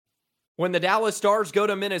When the Dallas Stars go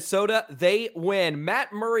to Minnesota, they win.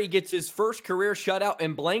 Matt Murray gets his first career shutout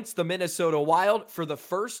and blanks the Minnesota Wild for the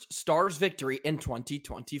first Stars victory in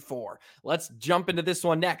 2024. Let's jump into this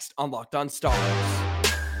one next on Locked On Stars.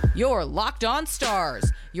 Your Locked On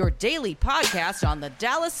Stars, your daily podcast on the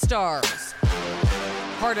Dallas Stars.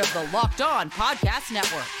 Part of the Locked On Podcast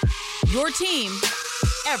Network. Your team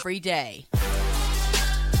every day.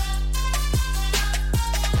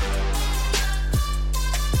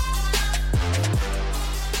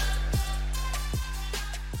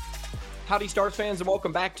 Howdy, Stars fans, and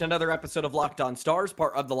welcome back to another episode of Locked On Stars,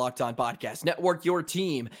 part of the Locked On Podcast Network, your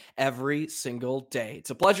team every single day.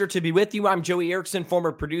 It's a pleasure to be with you. I'm Joey Erickson,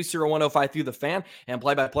 former producer of 105 Through the Fan and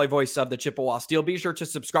play-by-play voice of the Chippewa Steel. Be sure to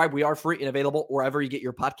subscribe. We are free and available wherever you get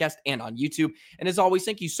your podcast and on YouTube. And as always,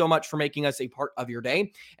 thank you so much for making us a part of your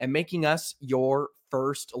day and making us your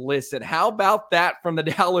first listen. How about that from the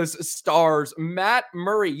Dallas Stars? Matt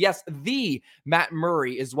Murray, yes, the Matt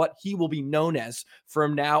Murray is what he will be known as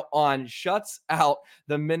from now on, shuts out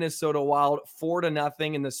the Minnesota Wild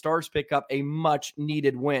 4-0, and the Stars pick up a much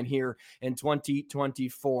needed win here in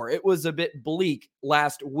 2024. It was a bit bleak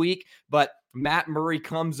last week, but Matt Murray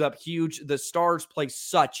comes up huge. The Stars play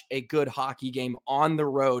such a good hockey game on the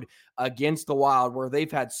road against the Wild, where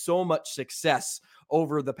they've had so much success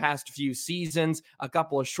over the past few seasons, a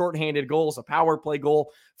couple of shorthanded goals, a power play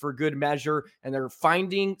goal for good measure, and they're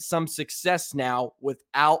finding some success now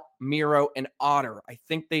without Miro and Otter. I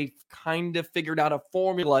think they've kind of figured out a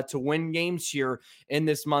formula to win games here in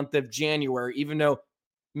this month of January, even though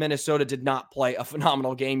Minnesota did not play a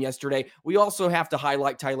phenomenal game yesterday. We also have to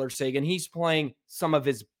highlight Tyler Seguin. He's playing some of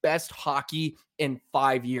his best hockey in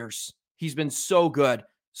 5 years. He's been so good,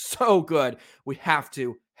 so good. We have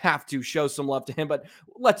to show some love to him. But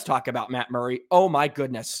let's talk about Matt Murray. Oh my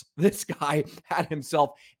goodness, this guy had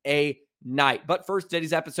himself a night. But first,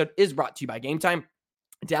 today's episode is brought to you by Game Time.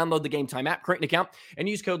 Download the Game Time app, create an account, and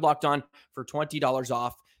use code Locked On for $20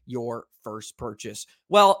 off your first purchase.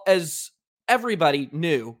 Well, as everybody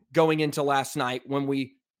knew going into last night when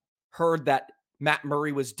we heard that Matt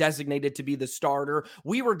Murray was designated to be the starter,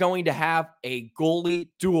 we were going to have a goalie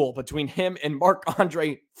duel between him and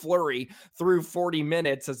Marc-Andre Fleury through 40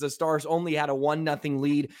 minutes as the Stars only had a 1-0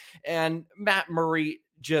 lead. And Matt Murray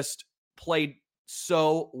just played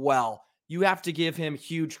so well. You have to give him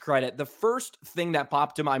huge credit. The first thing that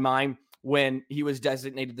popped to my mind when he was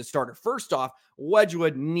designated the starter, first off,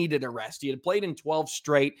 Wedgwood needed a rest. He had played in 12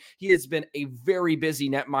 straight. He has been a very busy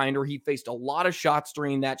netminder. He faced a lot of shots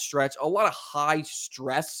during that stretch, a lot of high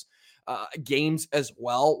stress games as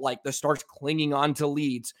well, like the Stars clinging on to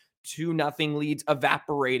leads, 2-0 leads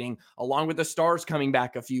evaporating, along with the Stars coming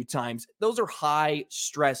back a few times. Those are high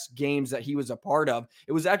stress games that he was a part of.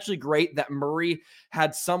 It was actually great that Murray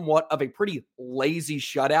had somewhat of a pretty lazy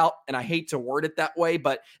shutout, and I hate to word it that way,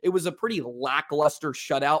 but it was a pretty lackluster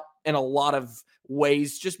shutout in a lot of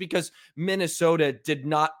ways, just because Minnesota did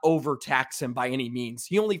not overtax him by any means.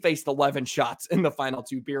 He only faced 11 shots in the final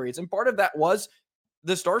two periods, and part of that was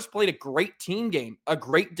the Stars played a great team game, a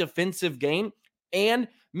great defensive game, and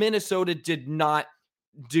Minnesota did not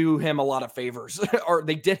do him a lot of favors, or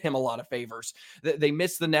they did him a lot of favors. They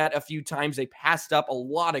missed the net a few times. They passed up a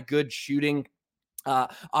lot of good shooting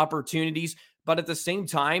opportunities. But at the same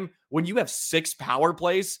time, when you have 6 power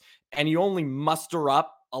plays and you only muster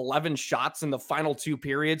up 11 shots in the final two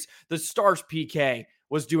periods, the Stars PK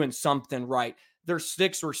was doing something right. Their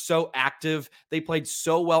sticks were so active. They played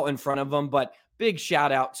so well in front of them, but big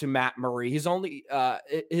shout out to Matt Murray. His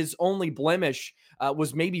only blemish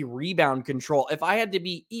was maybe rebound control. If I had to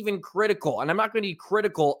be even critical, and I'm not going to be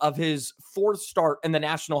critical of his 4th start in the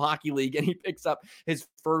National Hockey League, and he picks up his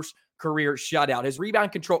first career shutout. His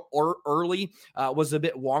rebound control early was a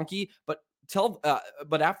bit wonky, but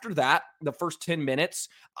after that, the first 10 minutes,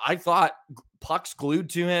 I thought pucks glued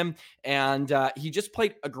to him, and he just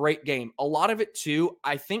played a great game. A lot of it too,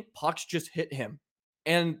 I think pucks just hit him.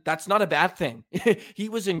 And that's not a bad thing. He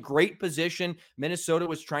was in great position. Minnesota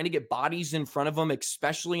was trying to get bodies in front of him,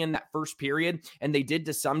 especially in that first period. And they did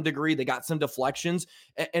to some degree. They got some deflections.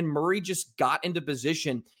 And Murray just got into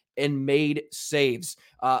position and made saves.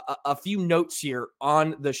 A few notes here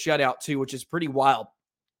on the shutout too, which is pretty wild.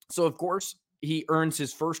 So, of course, he earns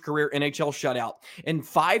his first career NHL shutout. In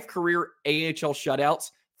 5 career AHL shutouts,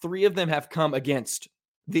 3 of them have come against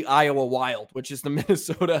the Iowa Wild, which is the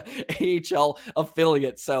Minnesota AHL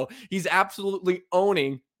affiliate. So he's absolutely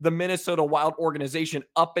owning the Minnesota Wild organization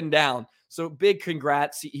up and down. So big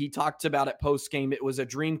congrats. He talked about it post-game. It was a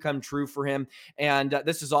dream come true for him. And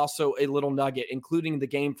this is also a little nugget, including the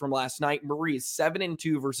game from last night. Murray is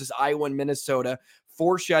 7-2 versus Iowa and Minnesota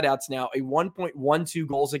 4 shutouts now, a 1.12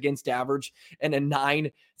 goals against average, and a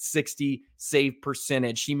 960 save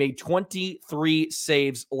percentage. He made 23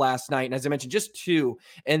 saves last night. And as I mentioned, just 2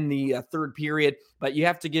 in the third period. But you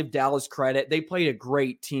have to give Dallas credit. They played a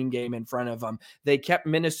great team game in front of them. They kept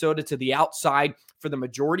Minnesota to the outside for the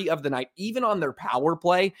majority of the night, even on their power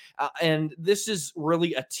play. And this is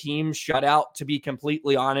really a team shutout, to be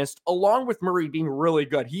completely honest, along with Murray being really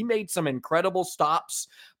good. He made some incredible stops,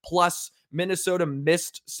 plus Minnesota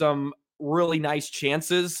missed some really nice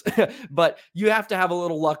chances, but you have to have a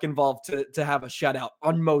little luck involved to have a shutout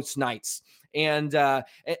on most nights. And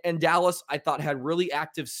Dallas, I thought, had really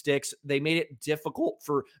active sticks. They made it difficult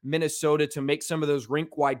for Minnesota to make some of those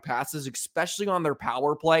rink-wide passes, especially on their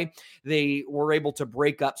power play. They were able to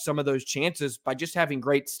break up some of those chances by just having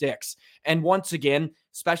great sticks. And once again,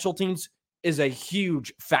 special teams is a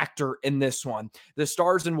huge factor in this one. The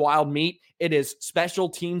Stars and Wild meet. It is special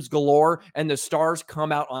teams galore, and the Stars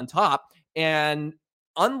come out on top. And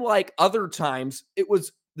unlike other times, it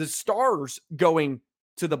was the Stars going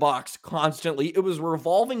to the box constantly. It was a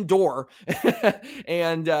revolving door,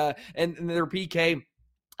 and their PK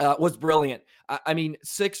was brilliant. I mean,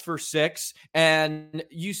 6 for 6, and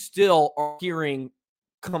you still are hearing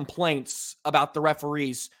complaints about the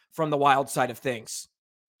referees from the Wild side of things.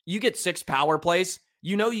 You get 6 power plays,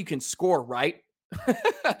 you know you can score, right?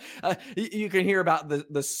 You can hear about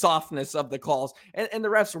the softness of the calls, and the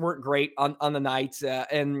refs weren't great on the night.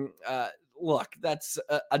 Look, that's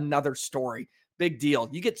another story. Big deal.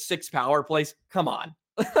 You get 6 power plays. Come on.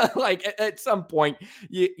 Like at some point,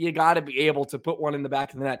 you got to be able to put one in the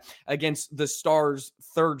back of the net against the Stars'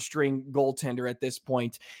 third string goaltender at this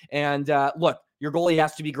point. And look, your goalie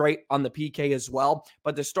has to be great on the PK as well.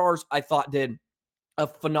 But the Stars, I thought, did a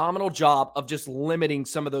phenomenal job of just limiting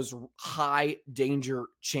some of those high danger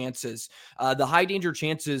chances. The high danger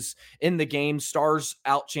chances in the game, Stars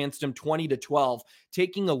outchanced them 20-12.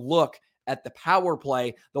 Taking a look at the power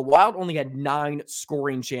play, the Wild only had 9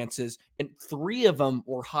 scoring chances, and 3 of them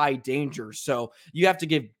were high danger. So you have to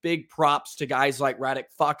give big props to guys like Radek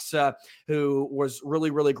Faksa, who was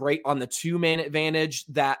really, really great on the 2-man advantage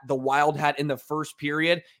that the Wild had in the first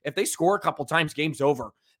period. If they score a couple times, game's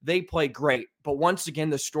over. They play great. But once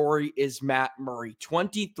again, the story is Matt Murray,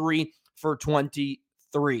 23 for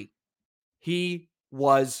 23. He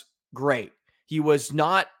was great. He was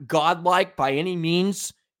not godlike by any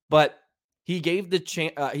means, but he gave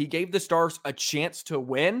the Stars a chance to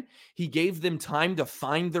win. He gave them time to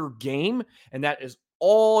find their game, and that is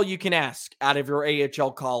all you can ask out of your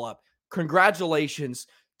AHL call-up. Congratulations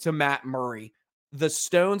to Matt Murray. The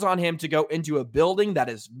stones on him to go into a building that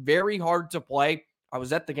is very hard to play. I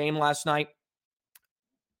was at the game last night.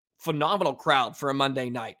 Phenomenal crowd for a Monday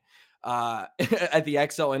night at the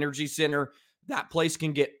XL Energy Center. That place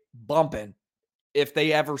can get bumping if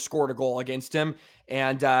they ever scored a goal against him.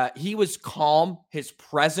 And he was calm. His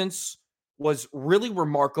presence was really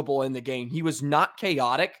remarkable in the game. He was not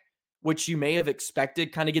chaotic, which you may have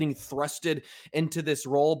expected, kind of getting thrusted into this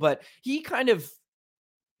role, but he kind of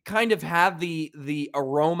had the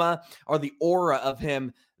aroma or the aura of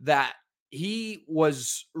him that he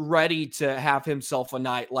was ready to have himself a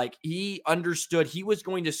night. Like, he understood he was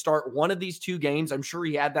going to start one of these 2 games. I'm sure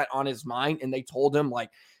he had that on his mind, and they told him, like,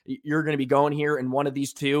 you're going to be going here in one of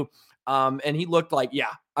these 2. And he looked like,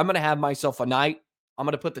 yeah, I'm going to have myself a night. I'm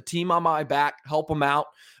going to put the team on my back, help them out,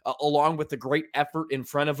 along with the great effort in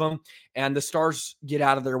front of them. And the Stars get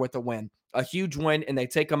out of there with a win, a huge win, and they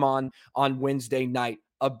take them on Wednesday night.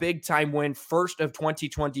 A big-time win, first of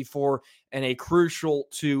 2024, and a crucial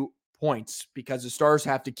 2 points, because the Stars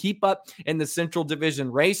have to keep up in the Central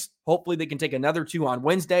Division race. Hopefully they can take another 2 on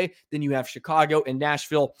Wednesday. Then you have Chicago and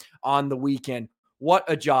Nashville on the weekend. What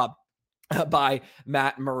a job by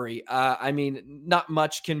Matt Murray. I mean, not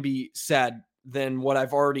much can be said than what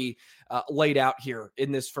I've already laid out here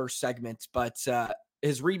in this first segment, but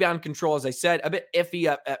his rebound control, as I said, a bit iffy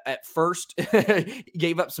at first. He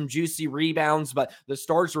gave up some juicy rebounds, but the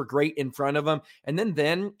Stars were great in front of him. And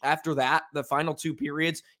then after that, the final 2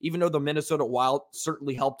 periods, even though the Minnesota Wild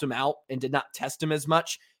certainly helped him out and did not test him as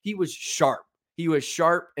much, he was sharp. He was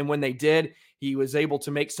sharp, and when they did, he was able to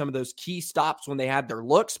make some of those key stops when they had their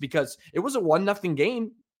looks, because it was a 1-0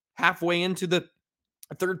 game halfway into the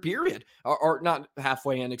third period, or not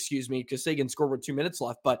halfway in, excuse me, because Sagan scored with 2 minutes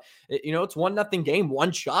left. But, it's 1-0 game.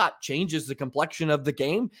 One shot changes the complexion of the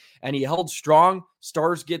game, and he held strong.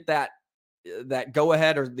 Stars get that go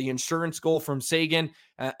ahead, or the insurance goal from Sagan,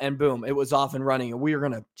 and boom, it was off and running. And we are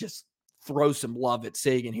going to just throw some love at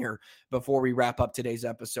Sagan here before we wrap up today's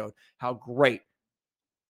episode. How great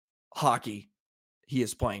hockey he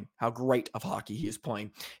is playing. How great of hockey he is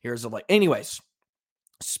playing. Here's a like. Anyways,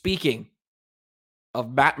 Speaking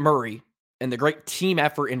of Matt Murray and the great team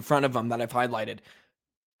effort in front of him that I've highlighted,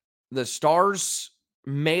 the Stars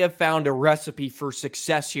may have found a recipe for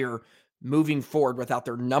success here moving forward without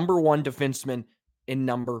their number one defenseman and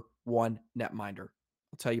number one netminder.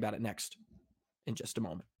 I'll tell you about it next in just a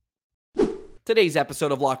moment. Today's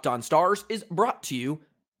episode of Locked On Stars is brought to you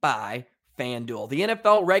by FanDuel. The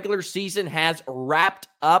NFL regular season has wrapped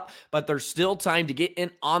up, but there's still time to get in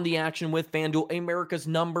on the action with FanDuel, America's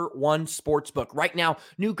 #1 sportsbook. Right now,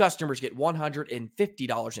 new customers get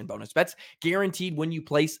 $150 in bonus bets guaranteed when you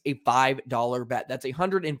place a $5 bet. That's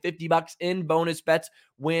 $150 in bonus bets,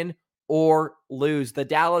 win or lose. The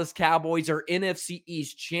Dallas Cowboys are NFC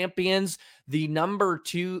East champions, the number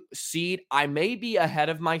 2 seed. I may be ahead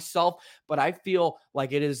of myself, but I feel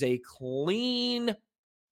like it is a clean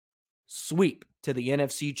sweep to the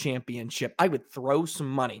NFC Championship. I would throw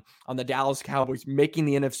some money on the Dallas Cowboys making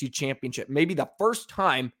the NFC Championship. Maybe the first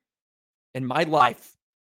time in my life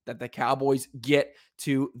that the Cowboys get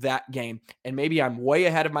to that game. And maybe I'm way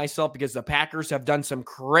ahead of myself because the Packers have done some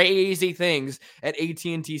crazy things at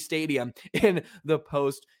AT&T Stadium in the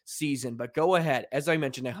postseason. But go ahead. As I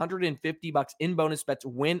mentioned, $150 in bonus bets,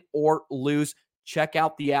 win or lose. Check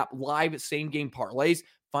out the app, live same game parlays.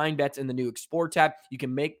 Find bets in the new Explore tab. You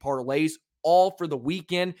can make parlays all for the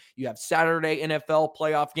weekend. You have Saturday NFL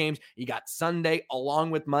playoff games. You got Sunday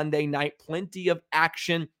along with Monday night. Plenty of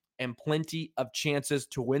action and plenty of chances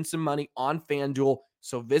to win some money on FanDuel.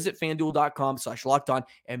 So visit FanDuel.com/lockedon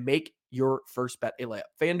and make your first bet a layup.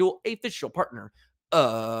 FanDuel, official partner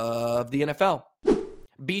of the NFL.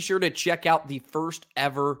 Be sure to check out the first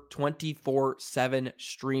ever 24/7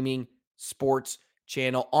 streaming sports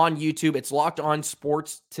channel on YouTube. It's Locked On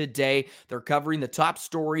Sports Today. They're covering the top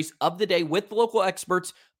stories of the day with local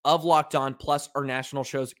experts of Locked On, plus our national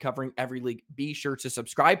shows covering every league. Be sure to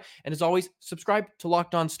subscribe. And as always, subscribe to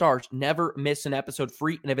Locked On Stars. Never miss an episode,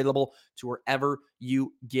 free and available to wherever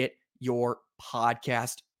you get your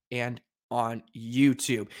podcast and on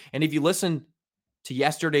YouTube. And if you listen to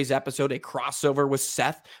yesterday's episode, a crossover with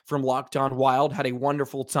Seth from Locked On Wild, had a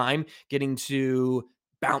wonderful time getting to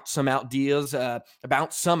bounce some ideas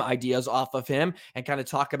off of him and kind of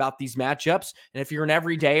talk about these matchups. And if you're an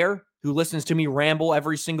everydayer who listens to me ramble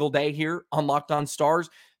every single day here on Locked On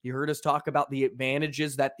Stars, you heard us talk about the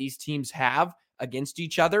advantages that these teams have against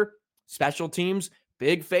each other. Special teams,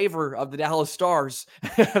 big favor of the Dallas Stars.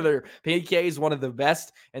 Their PK is one of the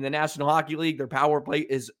best in the National Hockey League. Their power play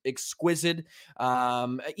is exquisite.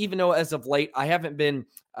 Even though as of late, I haven't been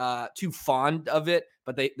too fond of it,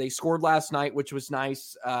 but they scored last night, which was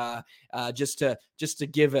nice, just to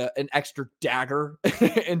give an extra dagger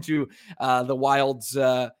into the Wild's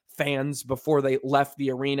fans before they left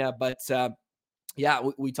the arena. But yeah,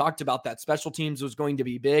 we talked about that. Special teams was going to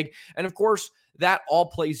be big. And of course, that all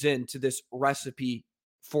plays into this recipe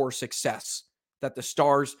for success that the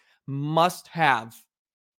Stars must have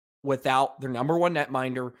without their number one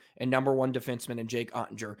netminder and number one defenseman in Jake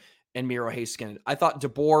Ottinger and Miro Heiskanen. I thought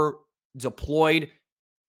DeBoer deployed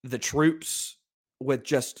the troops with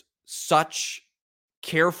just such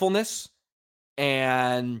carefulness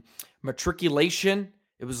and matriculation.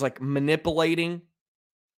 It was like manipulating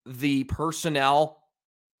the personnel,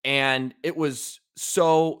 and it was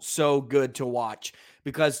so good to watch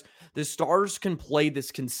because the Stars can play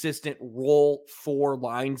this consistent roll four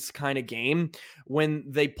lines kind of game when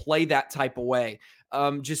they play that type of way.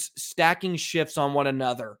 Just stacking shifts on one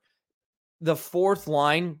another. The fourth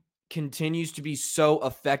line continues to be so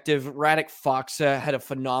effective. Radek Faksa had a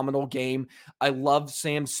phenomenal game. I love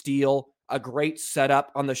Sam Steele. A great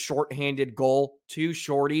setup on the shorthanded goal. 2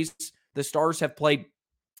 shorties. The Stars have played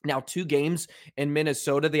now 2 games in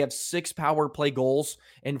Minnesota. They have 6 power play goals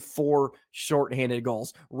and 4 shorthanded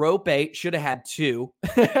goals. Rope should have had 2,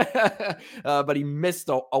 but he missed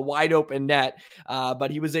a wide open net. But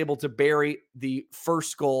he was able to bury the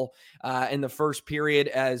first goal in the first period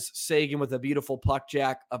as Sagan with a beautiful puck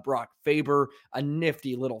jack of Brock Faber, a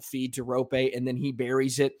nifty little feed to Rope, and then he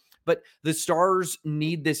buries it. But the Stars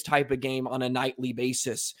need this type of game on a nightly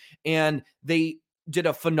basis. And they did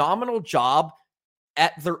a phenomenal job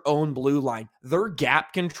at their own blue line. Their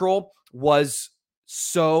gap control was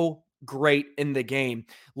so great in the game.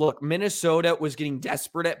 Look, Minnesota was getting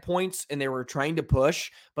desperate at points and they were trying to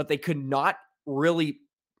push, but they could not really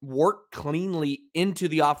work cleanly into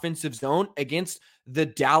the offensive zone against the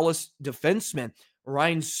Dallas defensemen.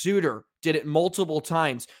 Ryan Suter did it multiple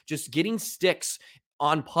times, just getting sticks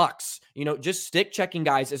on pucks, just stick checking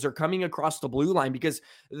guys as they're coming across the blue line, because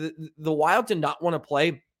the Wild did not want to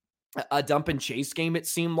play a dump and chase game. It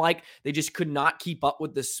seemed like they just could not keep up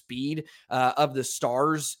with the speed of the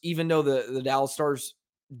Stars, even though the Dallas Stars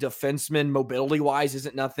defenseman mobility-wise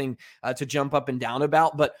isn't nothing to jump up and down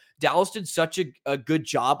about, but Dallas did such a good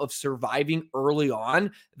job of surviving early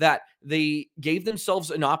on that they gave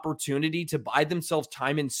themselves an opportunity to buy themselves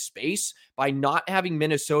time and space by not having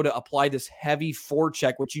Minnesota apply this heavy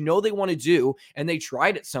forecheck, which they want to do, and they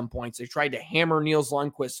tried at some points. They tried to hammer Niels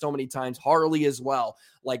Lundqvist so many times, Harley as well,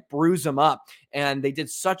 like bruise him up, and they did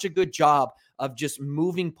such a good job of just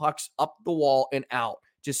moving pucks up the wall and out,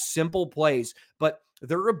 just simple plays, but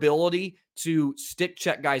their ability to stick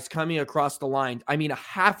check guys coming across the line. I mean, a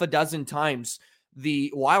half a dozen times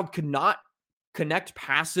the Wild could not connect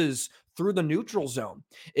passes through the neutral zone.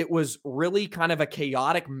 It was really kind of a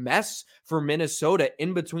chaotic mess for Minnesota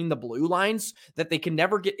in between the blue lines that they can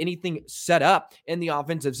never get anything set up in the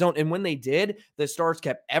offensive zone. And when they did, the Stars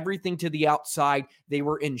kept everything to the outside. They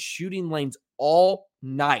were in shooting lanes all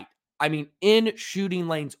night. I mean, in shooting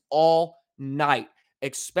lanes all night,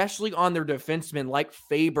 especially on their defensemen like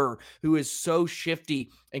Faber, who is so shifty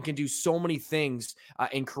and can do so many things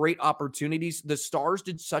and create opportunities. The Stars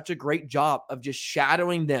did such a great job of just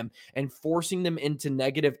shadowing them and forcing them into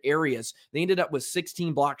negative areas. They ended up with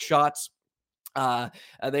 16 block shots.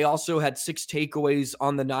 They also had 6 takeaways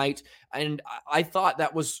on the night, and I thought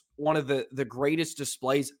that was one of the greatest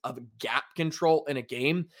displays of gap control in a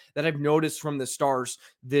game that I've noticed from the Stars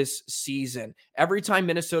this season. Every time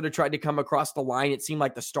Minnesota tried to come across the line, it seemed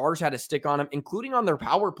like the Stars had a stick on them, including on their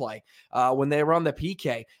power play when they were on the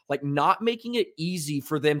PK, like not making it easy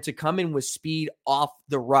for them to come in with speed off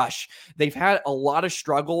the rush. They've had a lot of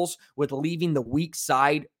struggles with leaving the weak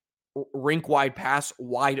side rink wide pass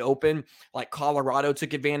wide open, like Colorado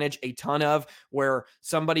took advantage a ton of, where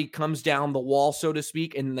somebody comes down the wall, so to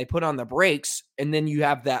speak, and they put on the brakes, and then you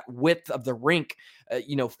have that width of the rink,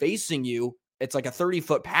 facing you. It's like a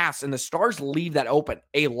 30-foot pass, and the Stars leave that open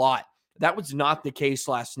a lot. That was not the case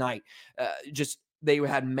last night. They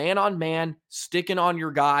had man-on-man, sticking on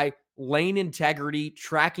your guy, lane integrity,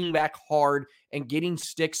 tracking back hard, and getting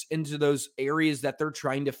sticks into those areas that they're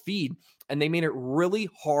trying to feed. And they made it really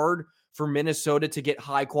hard for Minnesota to get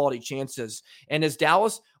high-quality chances. And as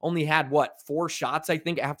Dallas only had, 4 shots, I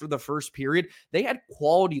think, after the first period, they had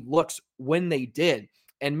quality looks when they did.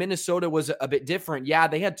 And Minnesota was a bit different. Yeah,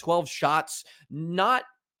 they had 12 shots. Not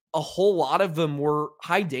a whole lot of them were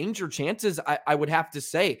high-danger chances, I would have to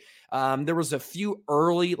say. There was a few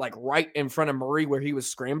early, like right in front of Murray where he was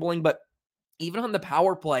scrambling, but even on the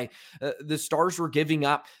power play, the Stars were giving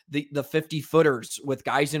up the 50-footers with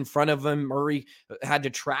guys in front of him. Murray had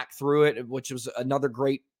to track through it, which was another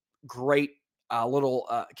great little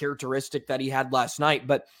characteristic that he had last night.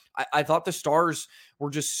 But I thought the Stars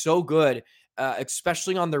were just so good,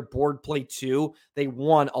 especially on their board play too. They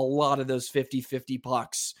won a lot of those 50-50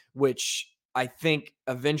 pucks, which I think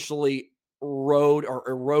eventually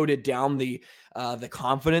eroded down the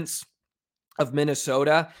confidence of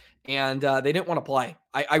Minnesota. And they didn't want to play.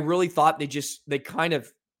 I really thought they kind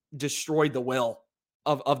of destroyed the will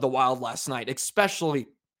of the Wild last night, especially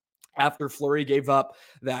after Fleury gave up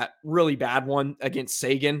that really bad one against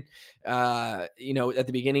Sagan. At the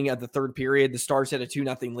beginning of the third period, the Stars had a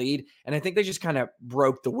 2-0 lead, and I think they just kind of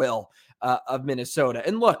broke the will of Minnesota.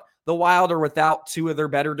 And look, the Wild are without 2 of their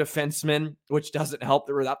better defensemen, which doesn't help.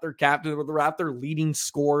 They're without their captain. They're without their leading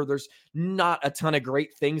scorer. There's not a ton of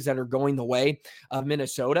great things that are going the way of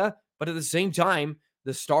Minnesota. But at the same time,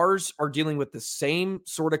 the Stars are dealing with the same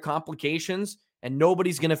sort of complications, and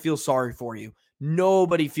nobody's going to feel sorry for you.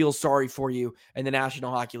 Nobody feels sorry for you in the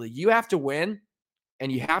National Hockey League. You have to win,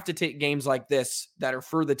 and you have to take games like this that are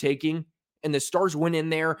for the taking. And the Stars went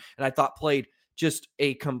in there, and I thought played just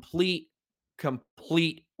a complete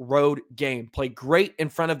road game. Played great in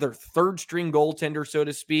front of their third string goaltender, so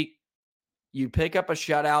to speak. You pick up a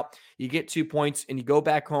shutout, you get 2 points, and you go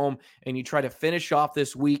back home and you try to finish off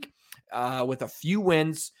this week with a few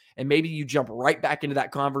wins, and maybe you jump right back into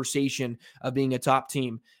that conversation of being a top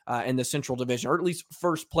team in the Central Division, or at least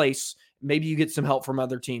first place. Maybe you get some help from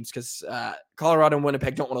other teams, because Colorado and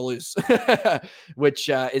Winnipeg don't want to lose, which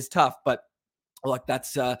is tough. But look,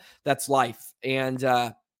 that's life.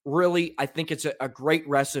 And really, I think it's a great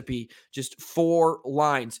recipe. Just 4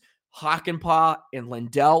 lines. Hakanpää and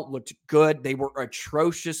Lindell looked good. They were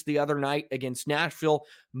atrocious the other night against Nashville.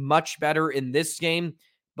 Much better in this game.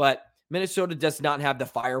 But Minnesota does not have the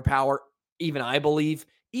firepower, even I believe,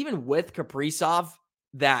 even with Kaprizov,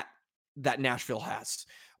 that Nashville has.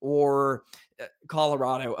 Or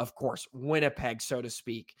Colorado, of course, Winnipeg, so to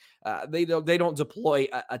speak. They don't deploy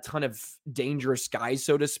a ton of dangerous guys,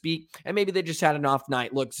 so to speak, and maybe they just had an off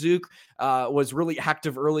night. Look, Zook was really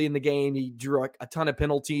active early in the game. He drew a ton of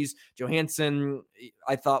penalties. Johansson,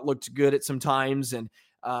 I thought, looked good at some times, and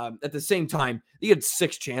At the same time, he had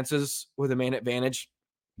 6 chances with a man advantage,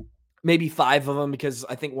 maybe 5 of them because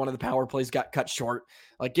I think one of the power plays got cut short.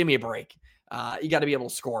 Like, give me a break. You got to be able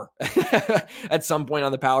to score at some point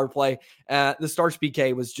on the power play. The Stars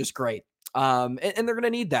PK was just great. And they're going to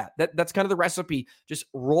need that. That's kind of the recipe, just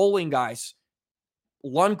rolling guys.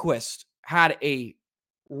 Lundqvist had a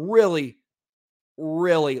really,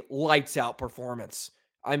 really lights out performance.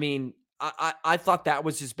 I mean, I thought that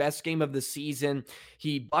was his best game of the season.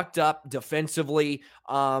 He bucked up defensively,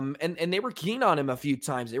 and they were keen on him a few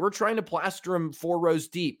times. They were trying to plaster him 4 rows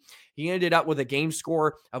deep. He ended up with a game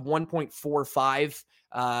score of 1.45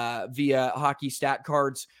 via hockey stat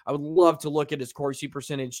cards. I would love to look at his Corsi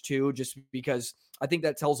percentage too, just because I think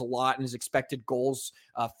that tells a lot. And his expected goals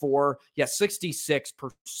for,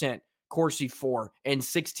 66%. Corsi 4 and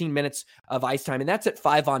 16 minutes of ice time. And that's at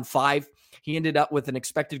 5-on-5. He ended up with an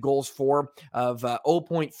expected goals for of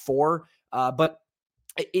 0.4. But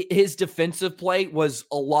his defensive play was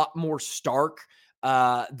a lot more stark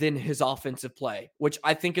than his offensive play, which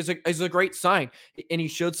I think is a great sign. And he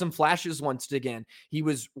showed some flashes once again. He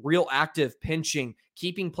was real active, pinching,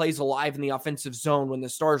 keeping plays alive in the offensive zone when the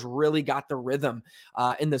Stars really got the rhythm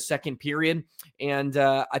in the second period. And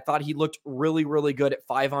I thought he looked really, really good at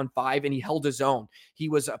 5-on-5, and he held his own. He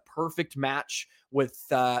was a perfect match with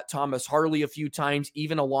Thomas Harley a few times,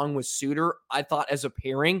 even along with Suter. I thought as a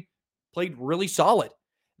pairing, played really solid.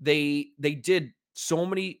 They did so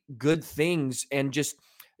many good things and just,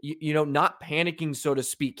 not panicking, so to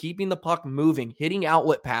speak, keeping the puck moving, hitting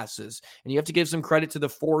outlet passes. And you have to give some credit to the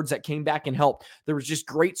forwards that came back and helped. There was just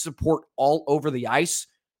great support all over the ice.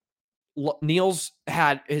 Niels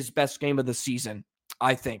had his best game of the season,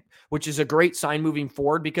 I think, which is a great sign moving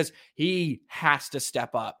forward because he has to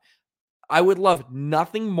step up. I would love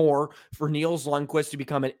nothing more for Niels Lundqvist to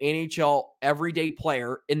become an NHL everyday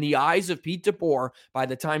player in the eyes of Pete DeBoer by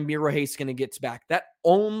the time Miro Heiskanen gets back. That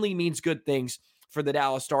only means good things for the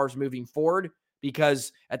Dallas Stars moving forward,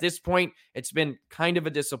 because at this point, it's been kind of a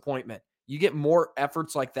disappointment. You get more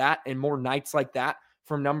efforts like that and more nights like that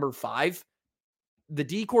from number 5. The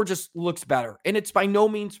D-core just looks better, and it's by no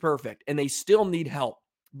means perfect, and they still need help,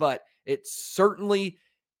 but it certainly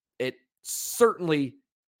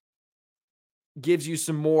gives you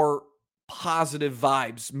some more positive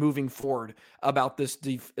vibes moving forward about this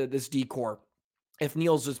D-core if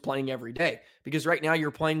Niels is playing every day. Because right now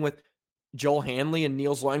you're playing with Joel Hanley and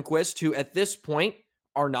Niels Lundqvist, who at this point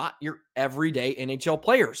are not your everyday NHL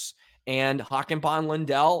players. And Hakanpää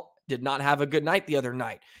Lindell did not have a good night the other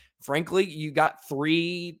night. Frankly, you got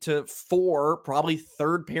 3 to 4 probably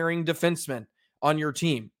third pairing defensemen on your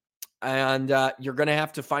team. And you're going to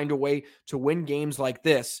have to find a way to win games like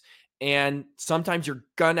this. And sometimes you're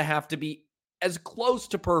going to have to be as close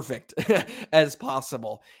to perfect as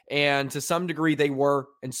possible. And to some degree they were,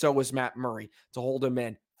 and so was Matt Murray to hold him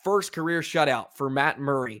in. First career shutout for Matt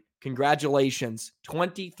Murray. Congratulations.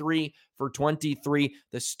 23 for 23.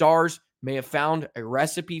 The Stars may have found a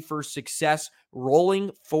recipe for success, rolling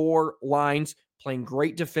 4 lines, playing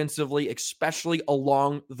great defensively, especially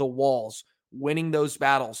along the walls, winning those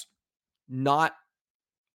battles, not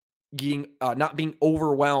being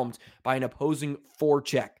overwhelmed by an opposing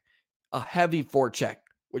forecheck, a heavy forecheck,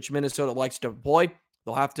 which Minnesota likes to deploy.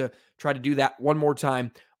 They'll have to try to do that one more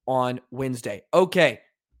time on Wednesday. Okay,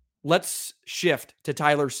 let's shift to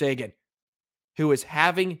Tyler Seguin, who is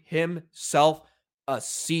having himself a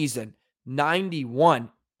season. 91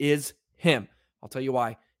 is him. I'll tell you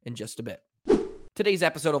why in just a bit. Today's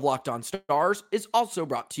episode of Locked On Stars is also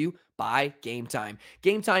brought to you by Game Time.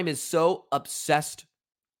 Game Time is so obsessed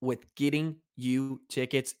with getting you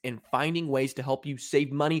tickets and finding ways to help you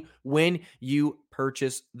save money when you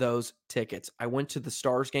purchase those tickets. I went to the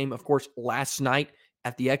Stars game, of course, last night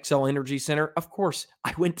at the XL Energy Center. Of course,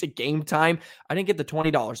 I went to Game Time. I didn't get the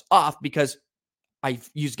 $20 off because I've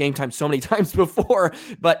used Game Time so many times before,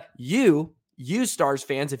 but you Stars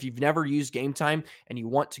fans, if you've never used Game Time and you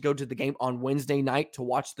want to go to the game on Wednesday night to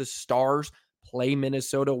watch the Stars play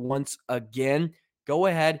Minnesota once again, go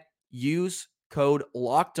ahead, use code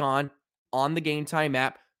Locked On the Game Time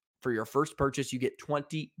app. For your first purchase, you get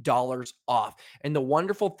 $20 off. And the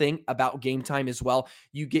wonderful thing about Game Time as well,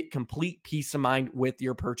 you get complete peace of mind with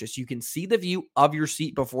your purchase. You can see the view of your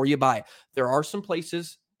seat before you buy. There are some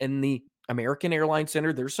places in the American Airlines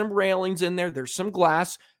Center, there's some railings in there, there's some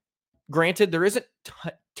glass. Granted, there isn't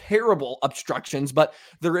terrible obstructions, but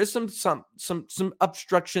there is some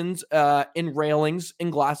obstructions in railings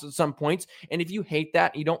and glass at some points. And if you hate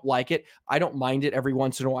that, you don't like it, I don't mind it every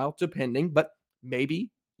once in a while, depending. But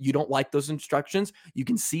maybe you don't like those instructions, you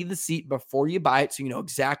can see the seat before you buy it so you know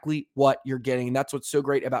exactly what you're getting. And that's what's so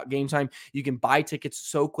great about Game Time. You can buy tickets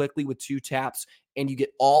so quickly with 2 taps, and you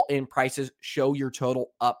get all in prices, show your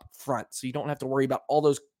total up front. So you don't have to worry about all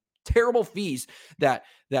those terrible fees that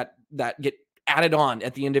get added on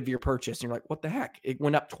at the end of your purchase. And you're like, what the heck? It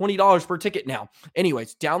went up $20 per ticket now.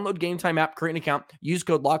 Anyways, download Game Time app, create an account, use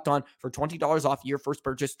code Locked On for $20 off your first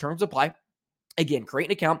purchase. Terms apply. Again, create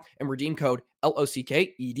an account and redeem code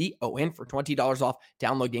LOCKEDON for $20 off.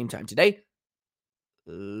 Download Game Time today.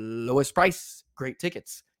 Lowest price, great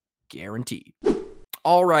tickets, guaranteed.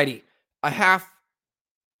 Alrighty, I have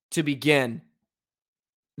to begin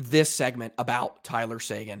this segment about Tyler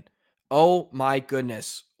Seguin. Oh my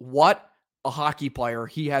goodness, what a hockey player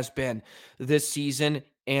he has been this season.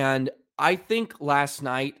 And I think last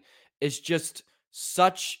night is just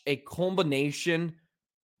such a culmination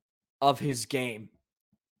of his game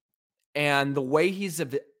and the way he's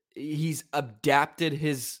adapted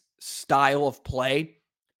his style of play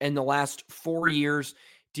in the last 4 years,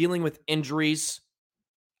 dealing with injuries.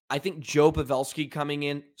 I think Joe Pavelski coming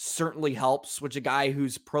in certainly helps, which a guy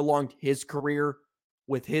who's prolonged his career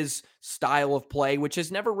with his style of play, which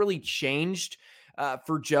has never really changed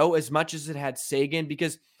for Joe as much as it had Seguin,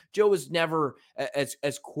 because Joe was never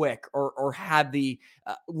as quick or had the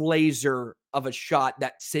laser of a shot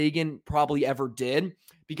that Seguin probably ever did,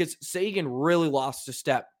 because Seguin really lost a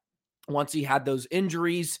step once he had those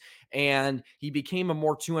injuries and he became a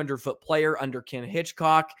more 200-foot player under Ken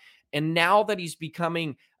Hitchcock. And now that he's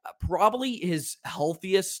becoming probably his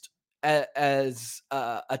healthiest as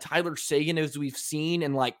a Tyler Seguin as we've seen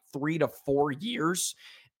in like 3 to 4 years.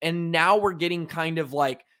 And now we're getting kind of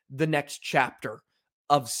like the next chapter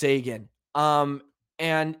of Seguin.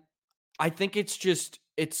 And I think it's just,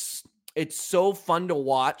 it's so fun to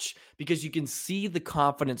watch because you can see the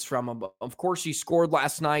confidence from him. Of course, he scored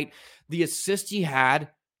last night. The assist he had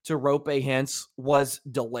to Rope Hintz was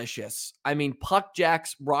delicious. I mean, puck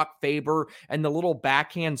jacks Brock Faber and the little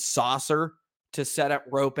backhand saucer to set up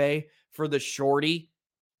Rope for the shorty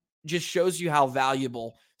just shows you how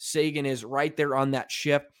valuable Seguin is right there on that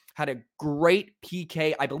ship. Had a great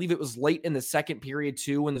PK. I believe it was late in the second period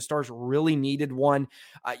too, when the Stars really needed one.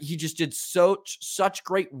 He just did such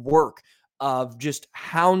great work of just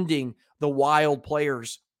hounding the Wild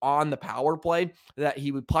players on the power play that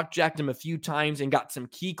he would puck jacked him a few times and got some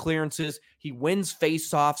key clearances. He wins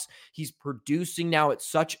faceoffs. He's producing now at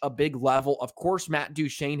such a big level. Of course, Matt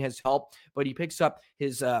Duchene has helped, but he picks up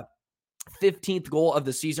his 15th goal of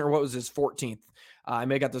the season, or what was his 14th? I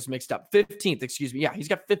may have got this mixed up. 15th, excuse me. Yeah, he's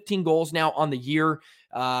got 15 goals now on the year.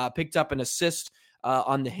 Picked up an assist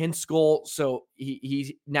on the Hintz goal. So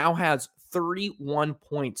he now has 31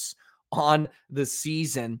 points on the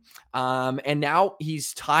season. And now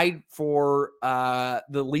he's tied for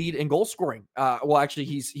the lead in goal scoring. Well, actually,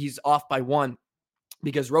 he's off by 1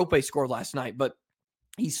 because Rope scored last night, but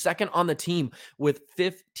he's second on the team with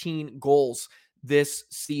 15 goals this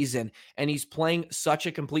season. And he's playing such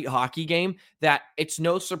a complete hockey game that it's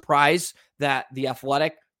no surprise that The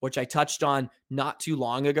Athletic, which I touched on not too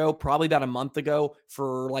long ago, probably about a month ago,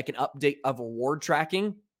 for like an update of award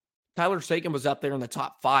tracking, Tyler Seguin was up there in the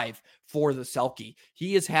top 5 for the Selke.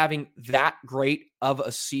 He is having that great of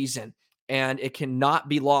a season, and it cannot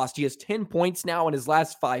be lost. He has 10 points now in his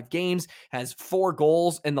last 5 games, has 4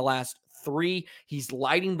 goals in the last 3. He's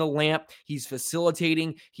lighting the lamp. He's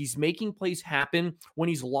facilitating. He's making plays happen when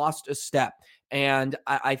he's lost a step. And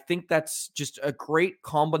I think that's just a great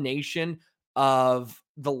combination of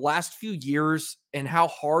the last few years and how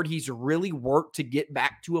hard he's really worked to get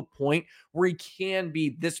back to a point where he can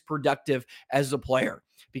be this productive as a player.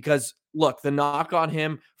 Because look, the knock on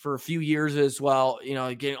him for a few years as well, you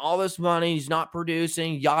know, getting all this money, he's not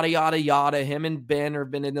producing, yada, yada, yada. Him and Ben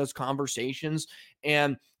have been in those conversations,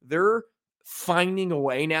 and they're finding a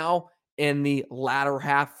way now in the latter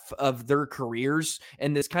half of their careers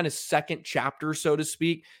and this kind of second chapter, so to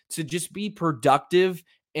speak, to just be productive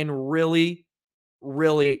and really,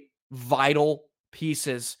 really vital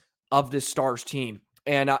pieces of this Stars team.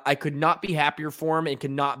 And I could not be happier for him and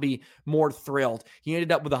could not be more thrilled. He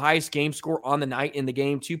ended up with the highest game score on the night in the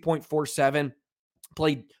game, 2.47.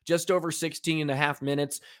 Played just over 16 and a half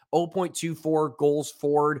minutes, 0.24 goals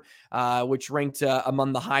forward, which ranked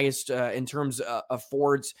among the highest in terms of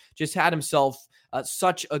forwards. Just had himself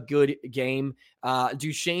such a good game.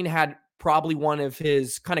 Duchene had probably one of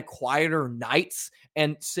his kind of quieter nights,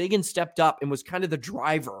 and Seguin stepped up and was kind of the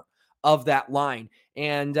driver of that line.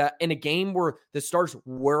 And in a game where the Stars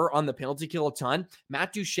were on the penalty kill a ton,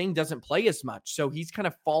 Matt Duchene doesn't play as much. So he's kind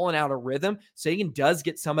of fallen out of rhythm. Seguin does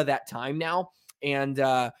get some of that time now. and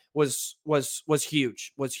was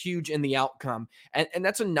huge in the outcome. And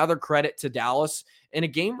that's another credit to Dallas. In a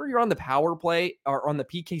game where you're on the power play or on the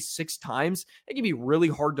PK 6 times, it can be really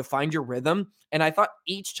hard to find your rhythm. And I thought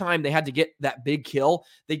each time they had to get that big kill,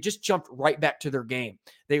 they just jumped right back to their game.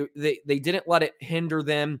 They didn't let it hinder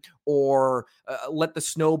them or let the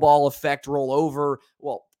snowball effect roll over.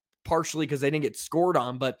 Well, partially because they didn't get scored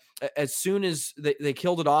on, but as soon as they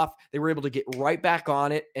killed it off, they were able to get right back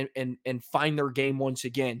on it and find their game once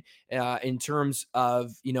again in terms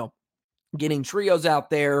of, getting trios out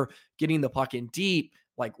there, getting the puck in deep,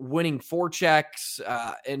 like winning forechecks,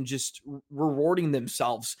 and just rewarding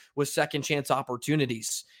themselves with second chance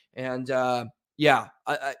opportunities. And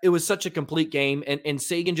it was such a complete game, and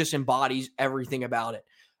Sagan just embodies everything about it.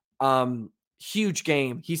 Huge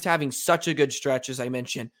game. He's having such a good stretch, as I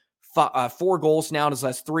mentioned. 4 goals now in his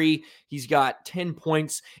last 3. He's got 10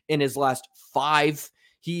 points in his last 5.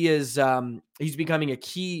 He is he's becoming a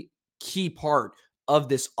key part of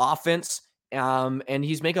this offense, and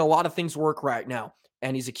he's making a lot of things work right now.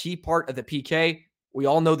 And he's a key part of the PK. We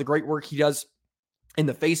all know the great work he does in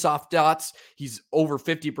the face-off dots. He's over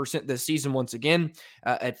 50% this season once again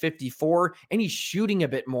at 54, and he's shooting a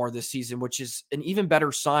bit more this season, which is an even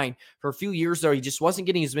better sign. For a few years, though, he just wasn't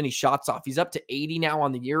getting as many shots off. He's up to 80 now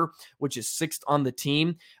on the year, which is 6th on the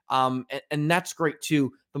team, and that's great,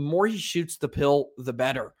 too. The more he shoots the pill, the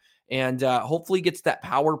better, and hopefully gets that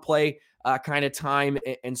power play kind of time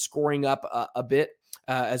and scoring up a bit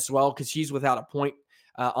as well, because he's without a point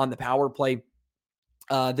on the power play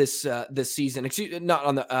this season. He's been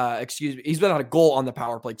on a goal on the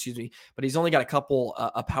power play, but he's only got a couple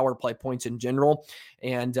power play points in general.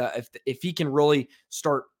 And if he can really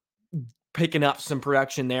start picking up some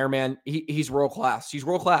production there, man, he's world class. He's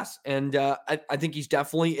world class, and I think he's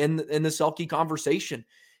definitely in the Selke conversation.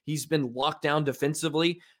 He's been locked down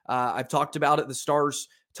defensively. I've talked about it. The Stars'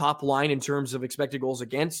 top line in terms of expected goals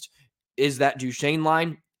against is that Duchesne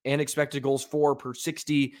line. And expected goals for per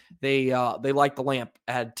 60. They light the lamp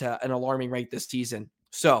at an alarming rate this season.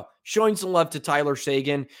 So showing some love to Tyler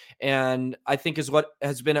Seguin, and I think is what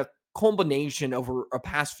has been a culmination over a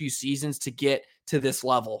past few seasons to get to this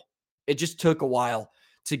level. It just took a while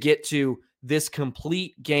to get to this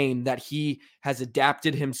complete game that he has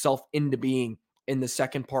adapted himself into being in the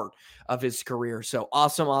second part of his career. So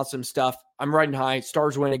awesome stuff. I'm riding high.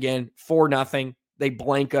 Stars win again, 4-0. They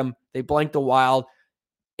blank them. They blank the Wild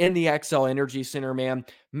in the XL Energy Center, man.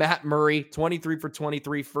 Matt Murray, 23 for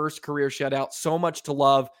 23, first career shutout. So much to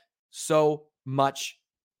love, so much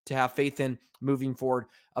to have faith in moving forward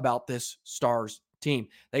about this Stars team.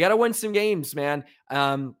 They got to win some games, man.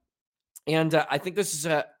 And I think this is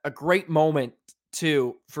a great moment,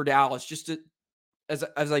 too, for Dallas. Just to,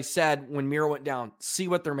 as I said, when Miro went down, see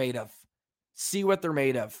what they're made of. See what they're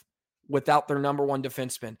made of without their number one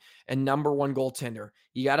defenseman and number one goaltender.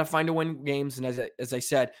 You got to find a win games. And as I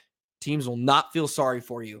said, teams will not feel sorry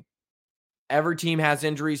for you. Every team has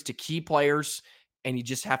injuries to key players, and you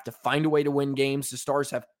just have to find a way to win games. The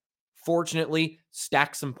Stars have fortunately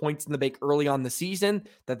stacked some points in the bank early on the season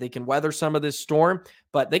that they can weather some of this storm,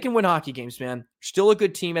 but they can win hockey games, man. Still a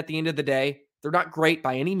good team at the end of the day. They're not great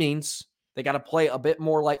by any means. They got to play a bit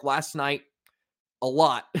more like last night. A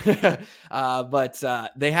lot, but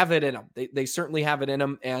they have it in them. They certainly have it in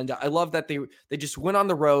them, and I love that they just went on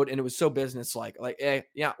the road, and it was so businesslike. Like, hey,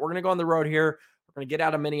 yeah, we're gonna go on the road here. We're gonna get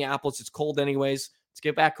out of Minneapolis. It's cold anyways. Let's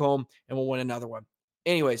get back home, and we'll win another one.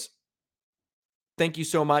 Anyways, thank you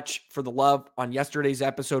so much for the love on yesterday's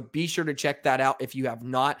episode. Be sure to check that out if you have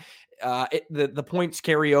not. The points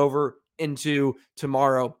carry over into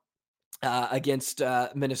tomorrow. Against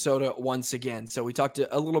Minnesota once again. So we talked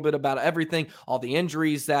a little bit about everything, all the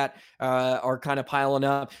injuries that are kind of piling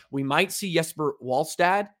up. We might see Jesper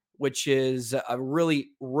Wallstad, which is a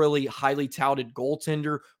really, really highly touted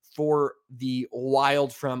goaltender for the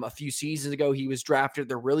Wild from a few seasons ago. He was drafted.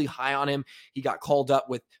 They're really high on him. He got called up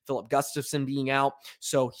with Philip Gustafson being out.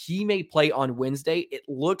 So he may play on Wednesday. It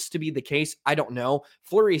looks to be the case. I don't know.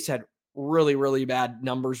 Fleury's had really, really bad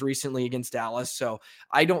numbers recently against Dallas. So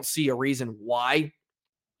I don't see a reason why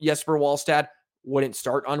Jesper Wallstad wouldn't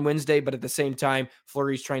start on Wednesday, but at the same time,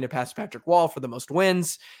 Fleury's trying to pass Patrick Wall for the most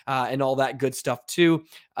wins and all that good stuff too.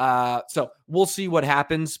 So we'll see what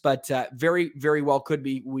happens, but very, very well could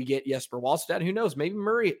be we get Jesper Wallstad. Who knows? Maybe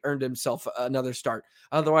Murray earned himself another start.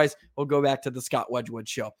 Otherwise, we'll go back to the Scott Wedgwood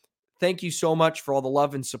show. Thank you so much for all the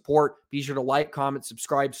love and support. Be sure to like, comment,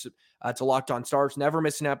 subscribe to Locked On Stars. Never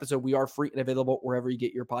miss an episode. We are free and available wherever you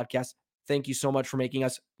get your podcasts. Thank you so much for making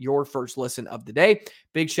us your first listen of the day.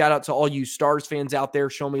 Big shout out to all you Stars fans out there.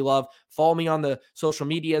 Show me love. Follow me on the social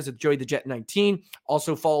medias at Joey the Jet 19.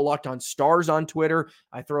 Also follow Locked On Stars on Twitter.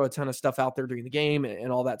 I throw a ton of stuff out there during the game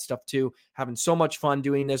and all that stuff too. Having so much fun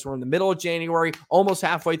doing this. We're in the middle of January, almost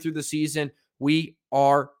halfway through the season. We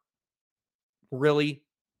are really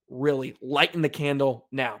lighting the candle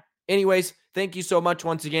now. Anyways, thank you so much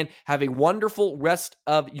once again. Have a wonderful rest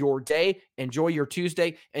of your day. Enjoy your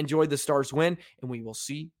Tuesday. Enjoy the Stars win, and we will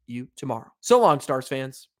see you tomorrow. So long, Stars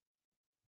fans.